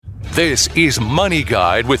This is Money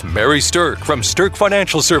Guide with Mary Sterk from Sterk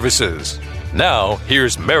Financial Services. Now,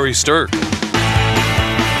 here's Mary Sterk.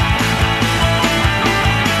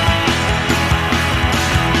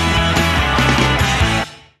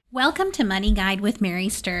 Welcome to Money Guide with Mary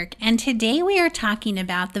Sterk, and today we are talking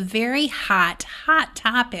about the very hot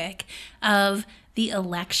topic of the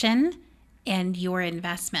election and your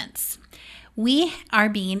investments. We are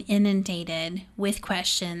being inundated with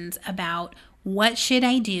questions about what should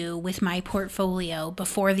I do with my portfolio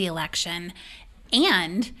before the election,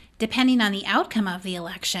 and depending on the outcome of the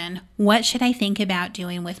election, what should I think about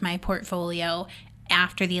doing with my portfolio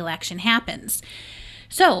after the election happens?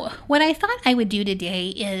 So what I thought I would do today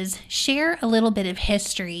is share a little bit of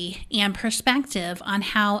history and perspective on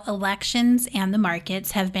how elections and the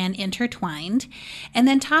markets have been intertwined, and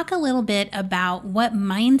then talk a little bit about what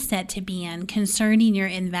mindset to be in concerning your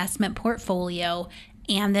investment portfolio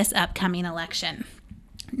and this upcoming election.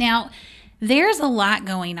 Now, there's a lot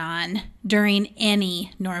going on during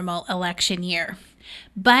any normal election year,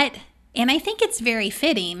 and I think it's very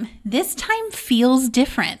fitting, this time feels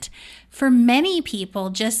different. For many people,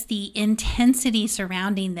 just the intensity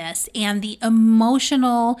surrounding this and the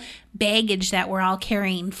emotional baggage that we're all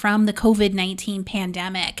carrying from the COVID-19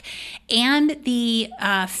 pandemic and the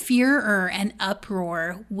furor and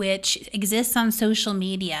uproar which exists on social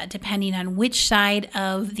media, depending on which side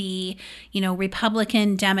of the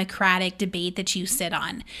Republican Democratic debate that you sit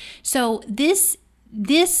on. So this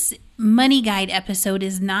Money Guide episode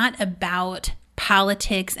is not about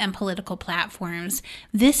politics and political platforms.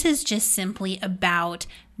 This is just simply about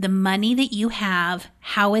the money that you have,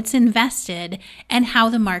 how it's invested, and how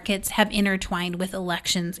the markets have intertwined with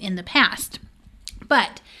elections in the past.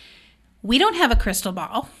 But we don't have a crystal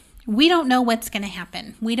ball. We don't know what's going to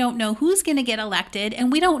happen. We don't know who's going to get elected,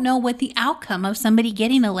 and we don't know what the outcome of somebody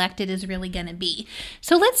getting elected is really going to be.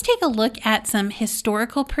 So let's take a look at some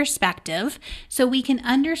historical perspective so we can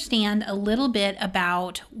understand a little bit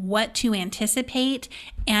about what to anticipate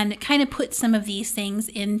and kind of put some of these things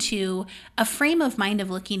into a frame of mind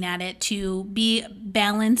of looking at it to be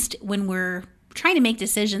balanced when we're trying to make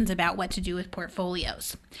decisions about what to do with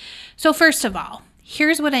portfolios. So first of all,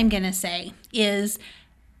 here's what I'm going to say is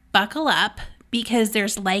buckle up, because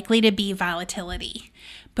there's likely to be volatility.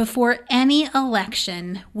 Before any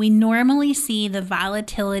election, we normally see the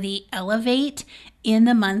volatility elevate in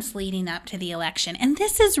the months leading up to the election. And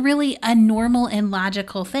this is really a normal and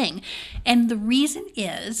logical thing. And the reason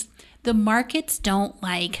is the markets don't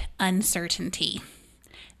like uncertainty.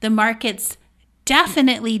 The markets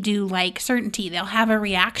definitely do like certainty. They'll have a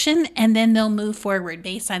reaction and then they'll move forward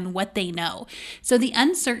based on what they know. So the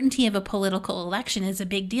uncertainty of a political election is a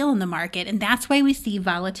big deal in the market, and that's why we see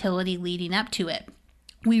volatility leading up to it.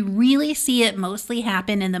 We really see it mostly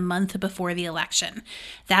happen in the month before the election.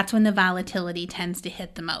 That's when the volatility tends to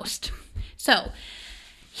hit the most. So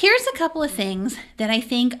here's a couple of things that I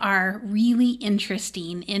think are really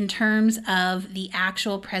interesting in terms of the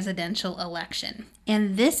actual presidential election.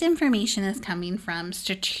 And this information is coming from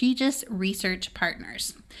Strategic Research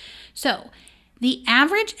Partners. So the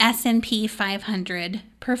average S&P 500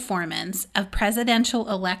 performance of presidential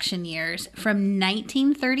election years from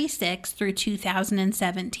 1936 through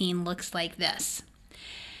 2017 looks like this.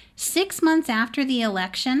 6 months after the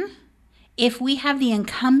election, if we have the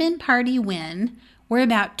incumbent party win, we're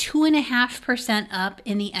about 2.5% up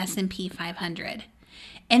in the S&P 500.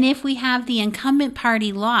 And if we have the incumbent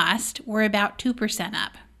party lost, we're about 2%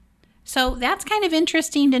 up. So that's kind of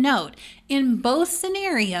interesting to note. In both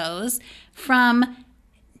scenarios, from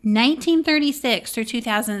 1936 through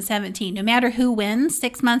 2017, no matter who wins,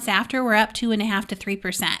 6 months after, we're up 2.5% to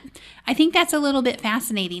 3%. I think that's a little bit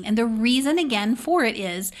fascinating. And the reason, again, for it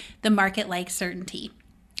is the market likes certainty.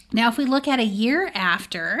 Now, if we look at a year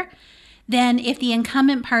after, then if the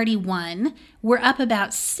incumbent party won, we're up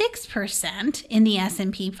about 6% in the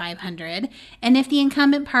S&P 500. And if the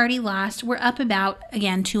incumbent party lost, we're up about,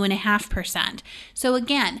 again, 2.5%. So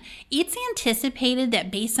again, it's anticipated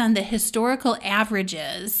that based on the historical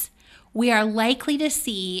averages, we are likely to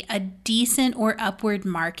see a decent or upward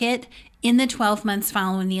market in the 12 months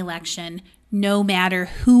following the election, no matter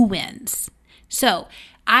who wins. So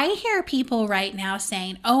I hear people right now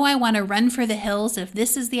saying, oh, I want to run for the hills if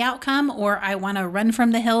this is the outcome, or I want to run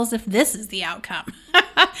from the hills if this is the outcome.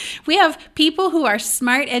 We have people who are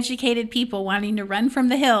smart, educated people wanting to run from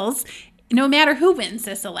the hills no matter who wins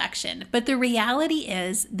this election. But the reality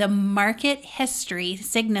is the market history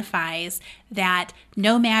signifies that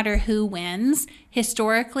no matter who wins,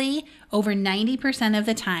 historically, over 90% of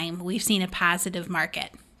the time, we've seen a positive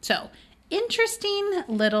market. So interesting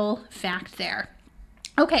little fact there.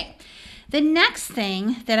 Okay, The next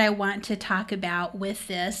thing that I want to talk about with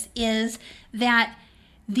this is that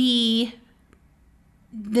the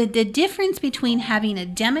difference between having a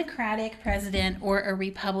Democratic president or a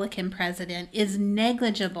Republican president is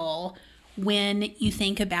negligible when you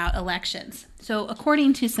think about elections. So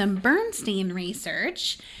according to some Bernstein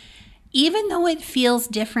research, even though it feels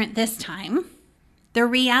different this time, the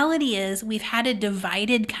reality is we've had a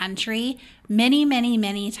divided country many, many,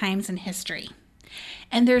 many times in history.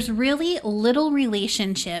 And there's really little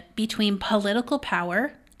relationship between political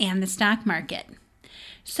power and the stock market.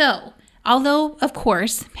 So, although, of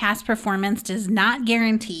course, past performance does not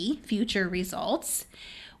guarantee future results,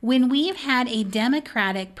 when we've had a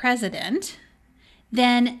Democratic president,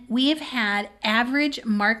 then we've had average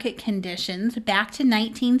market conditions back to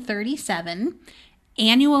 1937,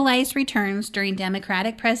 annualized returns during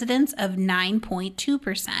Democratic presidents of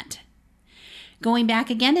 9.2%. Going back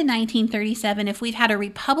again to 1937, if we've had a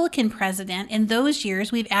Republican president, in those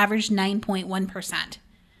years, we've averaged 9.1%.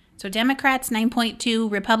 So Democrats,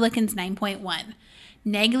 9.2, Republicans, 9.1.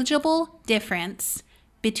 Negligible difference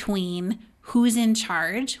between who's in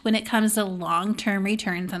charge when it comes to long-term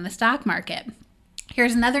returns on the stock market.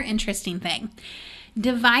 Here's another interesting thing.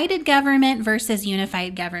 Divided government versus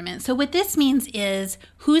unified government. So what this means is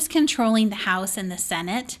who's controlling the House and the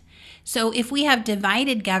Senate. So if we have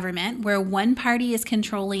divided government where one party is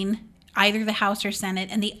controlling either the House or Senate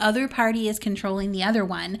and the other party is controlling the other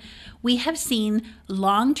one, we have seen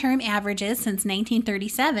long-term averages since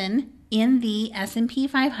 1937 in the S&P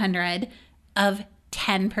 500 of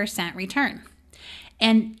 10% return.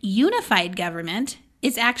 And unified government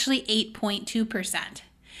is actually 8.2%.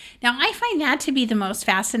 Now, I find that to be the most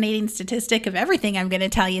fascinating statistic of everything I'm going to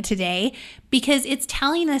tell you today, because it's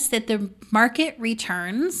telling us that the market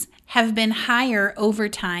returns have been higher over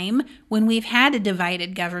time when we've had a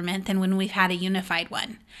divided government than when we've had a unified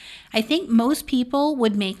one. I think most people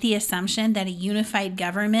would make the assumption that a unified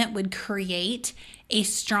government would create a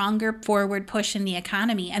stronger forward push in the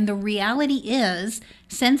economy. And the reality is,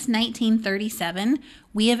 since 1937,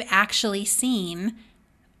 we have actually seen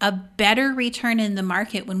a better return in the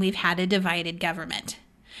market when we've had a divided government.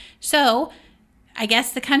 So I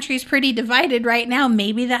guess the country's pretty divided right now.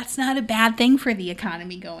 Maybe that's not a bad thing for the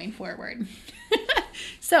economy going forward.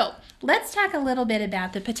 So let's talk a little bit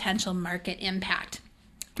about the potential market impact.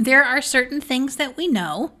 There are certain things that we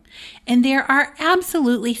know, and there are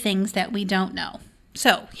absolutely things that we don't know.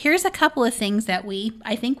 So here's a couple of things that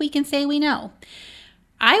I think we can say we know.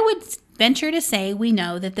 I would venture to say we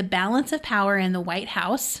know that the balance of power in the White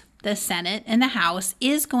House, the Senate, and the House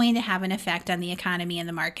is going to have an effect on the economy and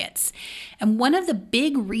the markets. And one of the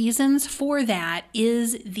big reasons for that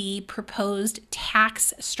is the proposed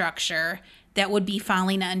tax structure that would be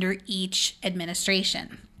falling under each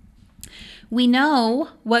administration. We know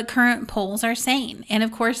what current polls are saying, and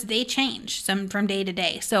of course they change some from day to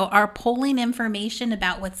day. So our polling information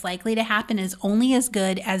about what's likely to happen is only as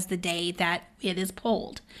good as the day that it is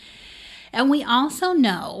polled. And we also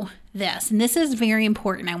know this, and this is very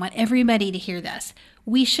important. I want everybody to hear this.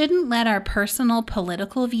 We shouldn't let our personal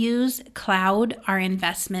political views cloud our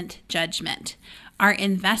investment judgment. Our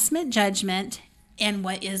investment judgment and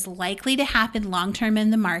what is likely to happen long-term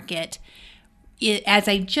in the market, as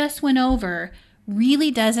I just went over, really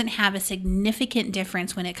doesn't have a significant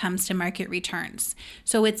difference when it comes to market returns.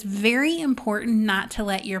 So it's very important not to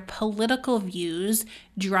let your political views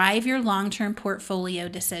drive your long-term portfolio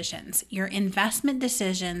decisions. Your investment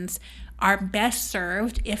decisions are best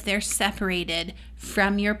served if they're separated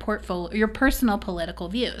from your portfolio, your personal political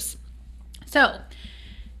views. So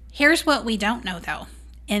here's what we don't know though.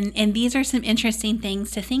 And these are some interesting things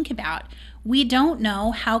to think about. We don't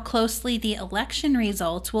know how closely the election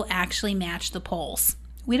results will actually match the polls.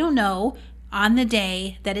 We don't know on the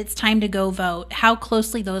day that it's time to go vote how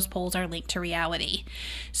closely those polls are linked to reality.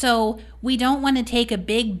 So we don't want to take a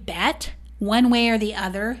big bet one way or the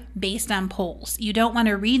other based on polls. You don't want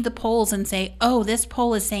to read the polls and say, oh, this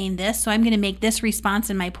poll is saying this, so I'm going to make this response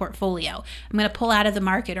in my portfolio. I'm going to pull out of the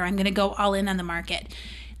market, or I'm going to go all in on the market.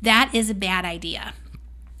 That is a bad idea.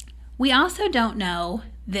 We also don't know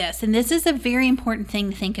this, and this is a very important thing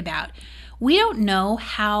to think about. We don't know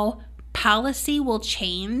how policy will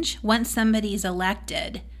change once somebody's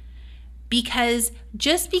elected, because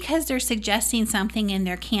just because they're suggesting something in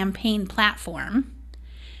their campaign platform,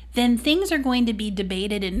 then things are going to be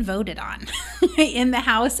debated and voted on in the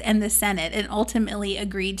House and the Senate and ultimately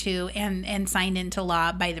agreed to and signed into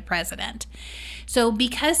law by the president. So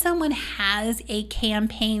because someone has a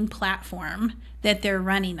campaign platform that they're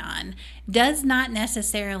running on does not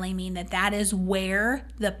necessarily mean that that is where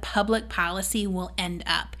the public policy will end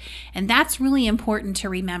up. And that's really important to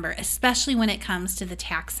remember, especially when it comes to the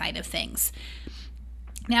tax side of things.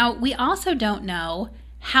 Now, we also don't know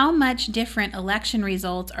how much different election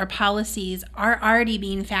results or policies are already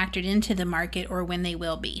being factored into the market or when they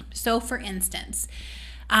will be. So, for instance,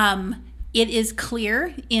 it is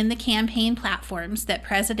clear in the campaign platforms that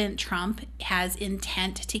President Trump has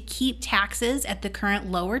intent to keep taxes at the current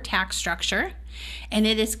lower tax structure. And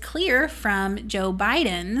it is clear from Joe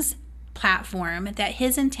Biden's platform that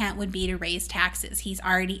his intent would be to raise taxes. He's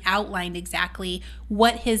already outlined exactly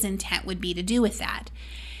what his intent would be to do with that.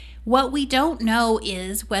 What we don't know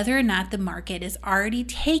is whether or not the market has already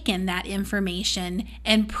taken that information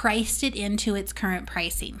and priced it into its current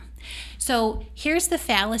pricing. So here's the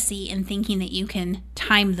fallacy in thinking that you can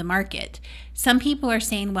time the market. Some people are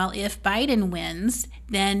saying, well, if Biden wins,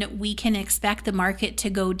 then we can expect the market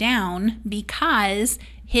to go down because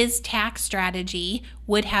his tax strategy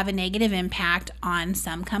would have a negative impact on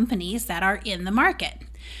some companies that are in the market.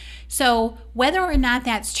 So whether or not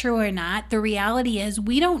that's true or not, the reality is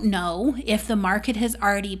we don't know if the market has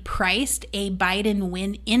already priced a Biden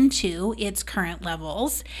win into its current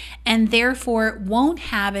levels and therefore won't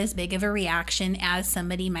have as big of a reaction as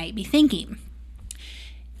somebody might be thinking.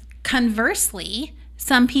 Conversely,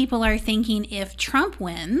 some people are thinking if Trump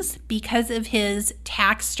wins because of his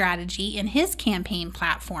tax strategy in his campaign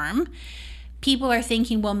platform, people are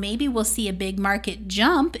thinking, well, maybe we'll see a big market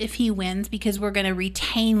jump if he wins because we're going to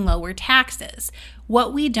retain lower taxes.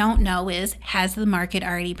 What we don't know is, has the market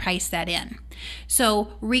already priced that in?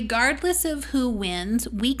 So regardless of who wins,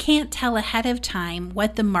 we can't tell ahead of time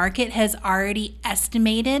what the market has already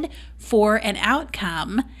estimated for an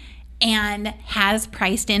outcome and has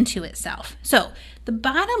priced into itself. So the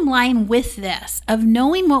bottom line with this, of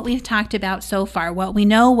knowing what we've talked about so far, what we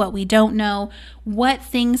know, what we don't know, what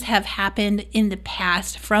things have happened in the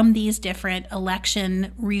past from these different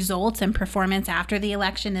election results and performance after the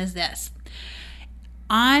election, is this.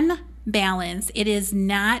 On balance, it is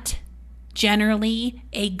not generally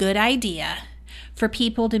a good idea for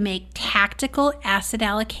people to make tactical asset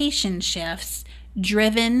allocation shifts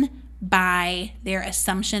driven by their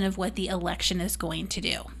assumption of what the election is going to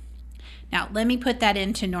do. Now, let me put that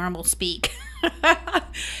into normal speak.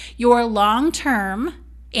 Your long-term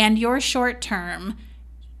and your short-term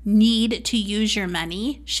need to use your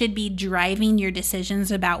money should be driving your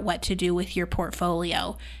decisions about what to do with your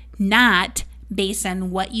portfolio, not based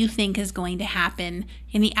on what you think is going to happen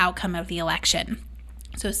in the outcome of the election.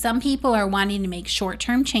 So some people are wanting to make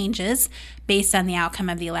short-term changes based on the outcome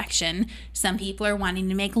of the election. Some people are wanting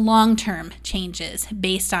to make long-term changes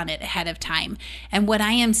based on it ahead of time. And what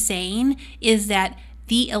I am saying is that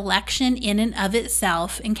the election in and of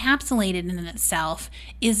itself, encapsulated in itself,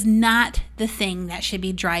 is not the thing that should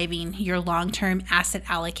be driving your long-term asset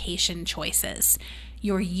allocation choices.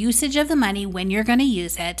 Your usage of the money, when you're going to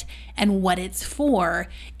use it, and what it's for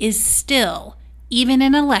is still, even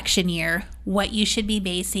in an election year, what you should be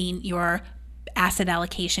basing your asset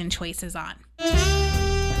allocation choices on.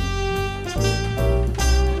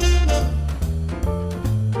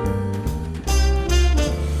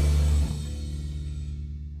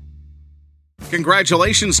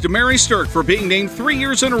 Congratulations to Mary Sterk for being named 3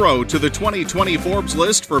 years in a row to the 2020 Forbes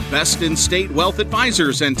list for Best in State Wealth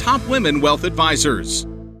Advisors and Top Women Wealth Advisors.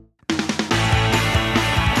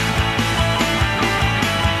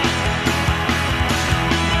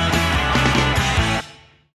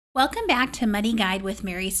 Welcome back to Money Guide with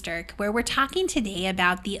Mary Sterk, where we're talking today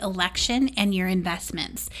about the election and your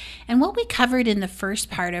investments. And what we covered in the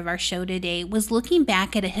first part of our show today was looking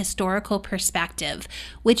back at a historical perspective,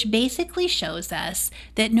 which basically shows us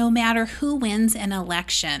that no matter who wins an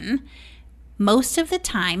election, most of the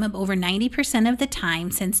time, over 90% of the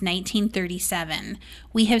time since 1937,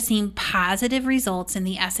 we have seen positive results in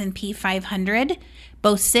the S&P 500,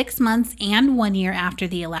 both 6 months and 1 year after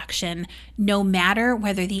the election, no matter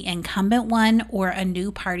whether the incumbent won or a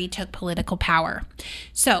new party took political power.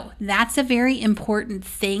 So that's a very important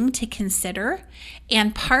thing to consider,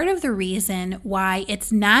 and part of the reason why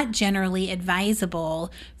it's not generally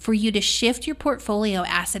advisable for you to shift your portfolio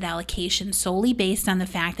asset allocation solely based on the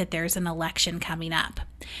fact that there's an election coming up.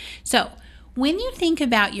 So when you think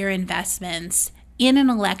about your investments in an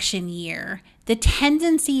election year, the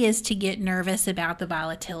tendency is to get nervous about the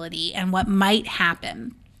volatility and what might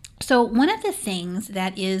happen. So one of the things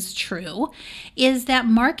that is true is that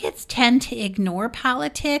markets tend to ignore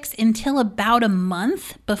politics until about a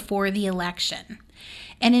month before the election.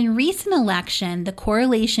 And in recent election, the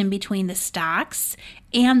correlation between the stocks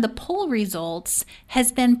and the poll results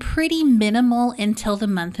has been pretty minimal until the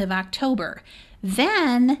month of October.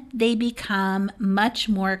 Then they become much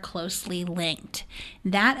more closely linked.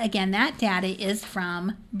 That data is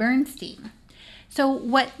from Bernstein. So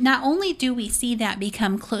not only do we see that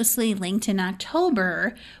become closely linked in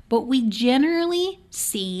October, but we generally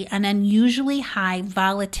see an unusually high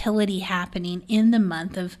volatility happening in the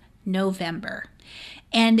month of November.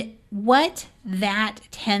 And what that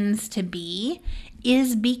tends to be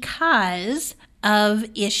is because of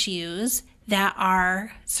issues that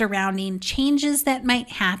are surrounding changes that might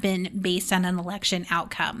happen based on an election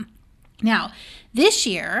outcome. Now, this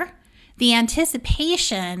year, the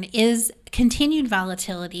anticipation is continued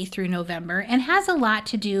volatility through November and has a lot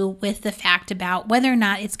to do with the fact about whether or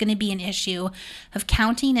not it's going to be an issue of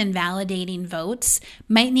counting and validating votes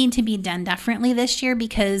might need to be done differently this year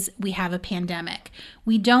because we have a pandemic.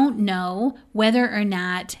 We don't know whether or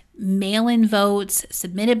not mail-in votes,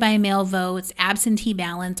 submitted by mail votes, absentee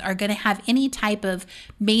ballots are going to have any type of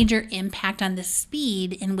major impact on the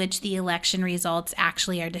speed in which the election results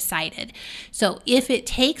actually are decided. So if it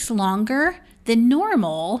takes longer than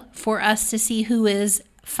normal for us to see who is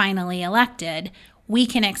finally elected, we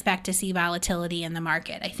can expect to see volatility in the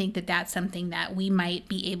market. I think that that's something that we might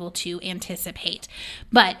be able to anticipate.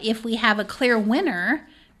 But if we have a clear winner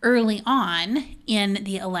early on in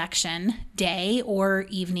the election day or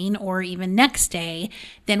evening or even next day,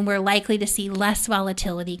 then we're likely to see less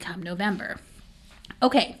volatility come November.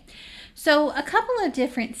 Okay, so a couple of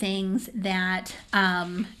different things that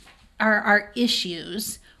are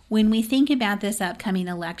issues when we think about this upcoming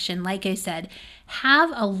election, like I said,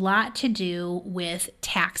 have a lot to do with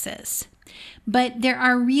taxes. But there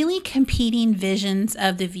are really competing visions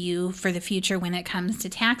of the view for the future when it comes to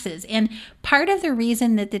taxes. And part of the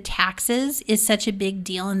reason that the taxes is such a big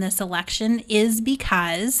deal in this election is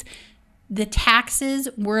because the taxes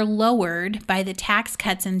were lowered by the Tax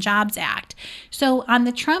Cuts and Jobs Act. So on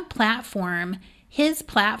the Trump platform, his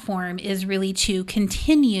platform is really to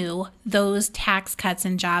continue those Tax Cuts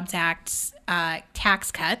and Jobs Act's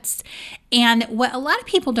tax cuts. And what a lot of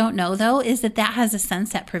people don't know, though, is that has a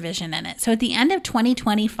sunset provision in it. So at the end of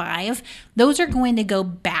 2025, those are going to go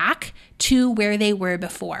back to where they were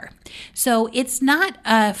before. So it's not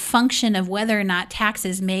a function of whether or not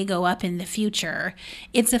taxes may go up in the future.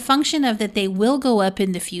 It's a function of that they will go up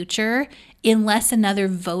in the future unless another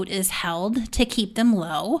vote is held to keep them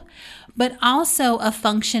low, but also a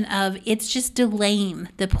function of it's just delaying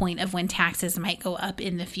the point of when taxes might go up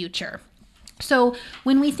in the future. So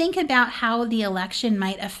when we think about how the election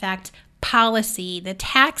might affect policy, the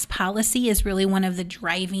tax policy is really one of the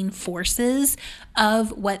driving forces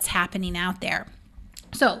of what's happening out there.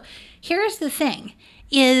 So here's the thing,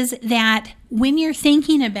 is that when you're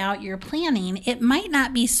thinking about your planning, it might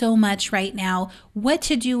not be so much right now what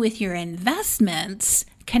to do with your investments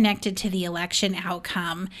connected to the election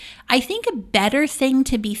outcome. I think a better thing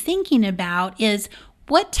to be thinking about is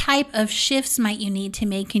what type of shifts might you need to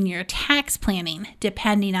make in your tax planning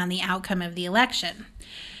depending on the outcome of the election.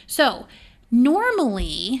 So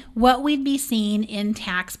normally what we'd be seeing in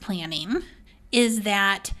tax planning is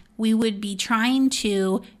that we would be trying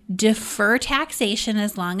to defer taxation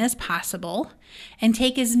as long as possible and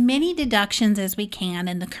take as many deductions as we can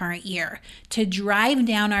in the current year to drive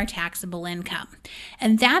down our taxable income.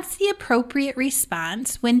 And that's the appropriate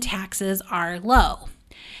response when taxes are low.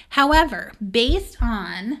 However, based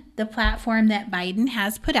on the platform that Biden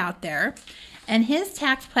has put out there, and his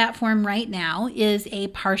tax platform right now is a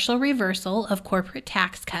partial reversal of corporate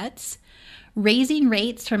tax cuts, raising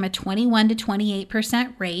rates from a 21 to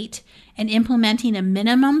 28% rate, and implementing a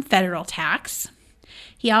minimum federal tax.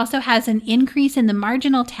 He also has an increase in the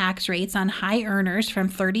marginal tax rates on high earners from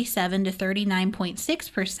 37 to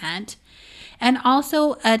 39.6%, and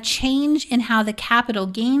also a change in how the capital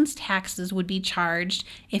gains taxes would be charged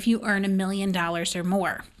if you earn $1 million or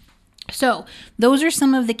more. So those are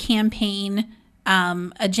some of the campaign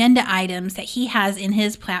agenda items that he has in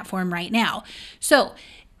his platform right now. So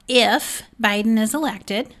if Biden is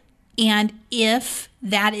elected, and if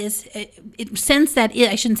that is, since that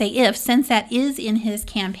is in his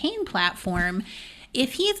campaign platform,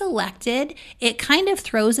 if he's elected, it kind of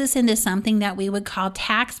throws us into something that we would call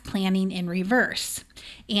tax planning in reverse.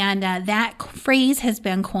 And that phrase has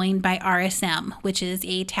been coined by RSM, which is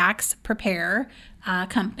a tax preparer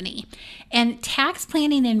company. And tax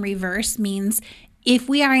planning in reverse means if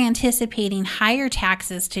we are anticipating higher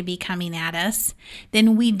taxes to be coming at us,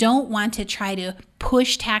 then we don't want to try to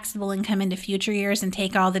push taxable income into future years and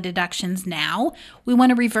take all the deductions now. We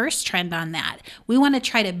want to reverse trend on that. We want to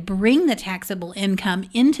try to bring the taxable income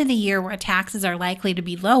into the year where taxes are likely to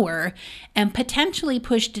be lower and potentially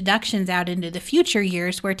push deductions out into the future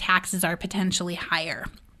years where taxes are potentially higher.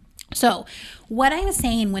 So what I'm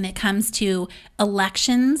saying when it comes to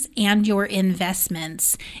elections and your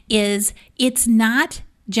investments is it's not,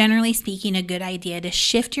 generally speaking, a good idea to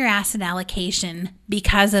shift your asset allocation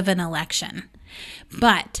because of an election.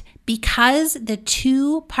 But because the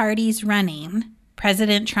two parties running,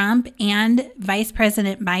 President Trump and Vice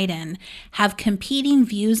President Biden, have competing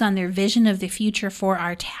views on their vision of the future for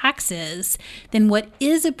our taxes, then what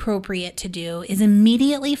is appropriate to do is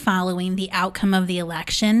immediately following the outcome of the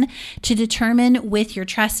election to determine with your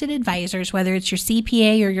trusted advisors, whether it's your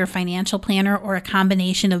CPA or your financial planner or a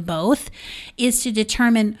combination of both, is to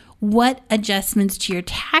determine what adjustments to your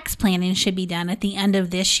tax planning should be done at the end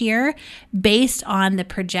of this year based on the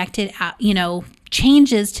projected,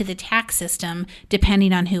 changes to the tax system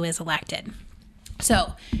depending on who is elected.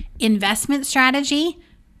 So, investment strategy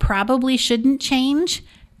probably shouldn't change.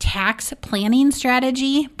 Tax planning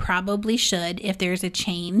strategy probably should if there's a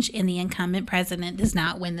change and the incumbent president does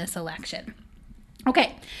not win this election.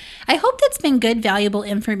 Okay, I hope that's been good, valuable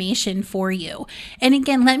information for you. And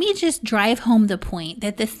again, let me just drive home the point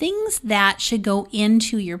that the things that should go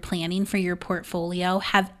into your planning for your portfolio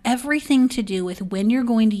have everything to do with when you're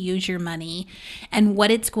going to use your money and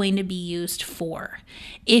what it's going to be used for.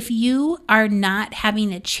 If you are not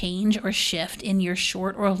having a change or shift in your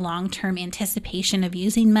short or long-term anticipation of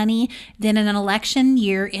using money, then an election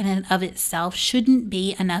year in and of itself shouldn't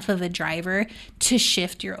be enough of a driver to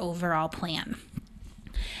shift your overall plan.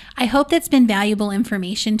 I hope that's been valuable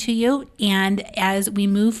information to you. And as we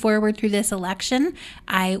move forward through this election,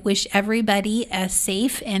 I wish everybody a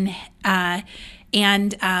safe and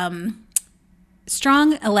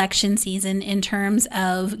strong election season in terms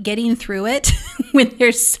of getting through it when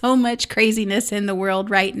there's so much craziness in the world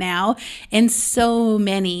right now and so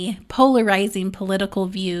many polarizing political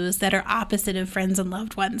views that are opposite of friends and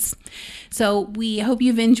loved ones. So we hope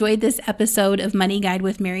you've enjoyed this episode of Money Guide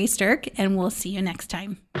with Mary Sterk, and we'll see you next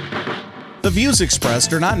time. The views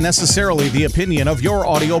expressed are not necessarily the opinion of your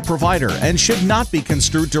audio provider and should not be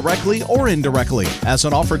construed directly or indirectly as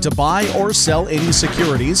an offer to buy or sell any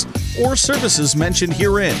securities or services mentioned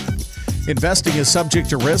herein. Investing is subject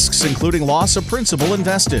to risks, including loss of principal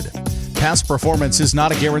invested. Past performance is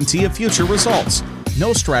not a guarantee of future results.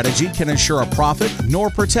 No strategy can ensure a profit nor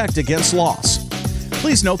protect against loss.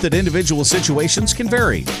 Please note that individual situations can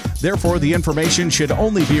vary. Therefore, the information should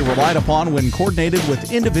only be relied upon when coordinated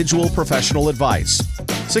with individual professional advice.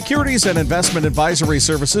 Securities and investment advisory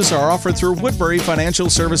services are offered through Woodbury Financial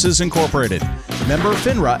Services Incorporated, member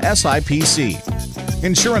FINRA SIPC.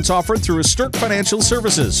 Insurance offered through Sterk Financial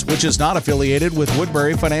Services, which is not affiliated with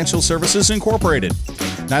Woodbury Financial Services Incorporated.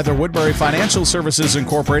 Neither Woodbury Financial Services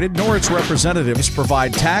Incorporated nor its representatives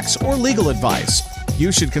provide tax or legal advice. You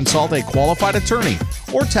should consult a qualified attorney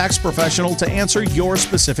or tax professional to answer your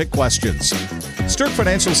specific questions. Sterk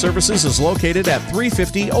Financial Services is located at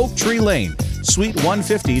 350 Oak Tree Lane, Suite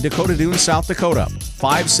 150, Dakota Dunes, South Dakota,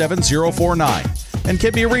 57049, and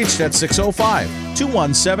can be reached at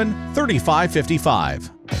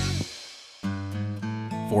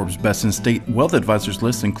 605-217-3555. Forbes' Best in State Wealth Advisors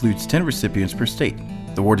list includes 10 recipients per state.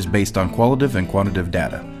 The award is based on qualitative and quantitative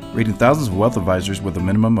data, rating thousands of wealth advisors with a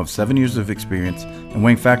minimum of 7 years of experience and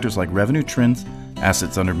weighing factors like revenue trends,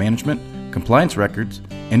 assets under management, compliance records,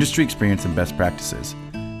 industry experience, and best practices.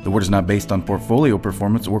 The award is not based on portfolio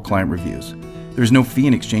performance or client reviews. There is no fee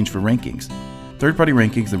in exchange for rankings. Third-party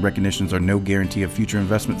rankings and recognitions are no guarantee of future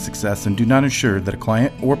investment success and do not ensure that a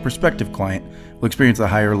client or prospective client will experience a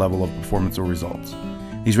higher level of performance or results.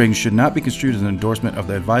 These ratings should not be construed as an endorsement of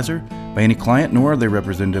the advisor by any client, nor are they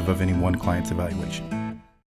representative of any one client's evaluation.